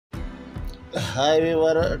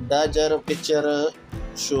However, Dodger pitcher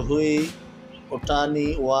Shuhei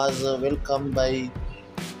Otani was welcomed by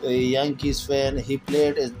Yankees fans. He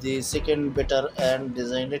played as the second batter and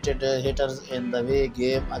designated hitters in the away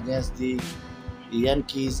game against the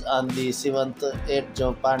Yankees on the seventh at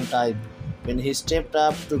Japan time. When he stepped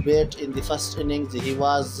up to bat in the first innings, he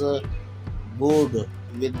was booed,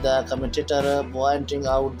 with the commentator pointing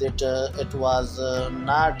out that it was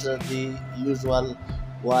not the usual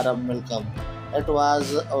warm welcome. It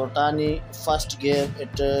was Otani's first game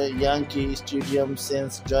at Yankee Stadium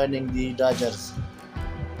since joining the Dodgers.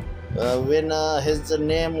 When his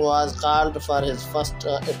name was called for his first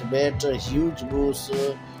at-bat, huge boos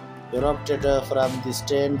erupted from the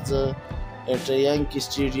stands at Yankee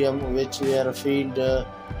Stadium, which were filled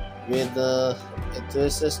with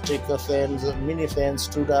enthusiastic fans. Many fans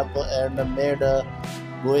stood up and made a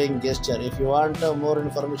bowing gesture. If you want more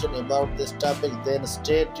information about this topic, then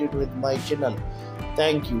stay tuned with my channel.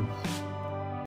 Thank you.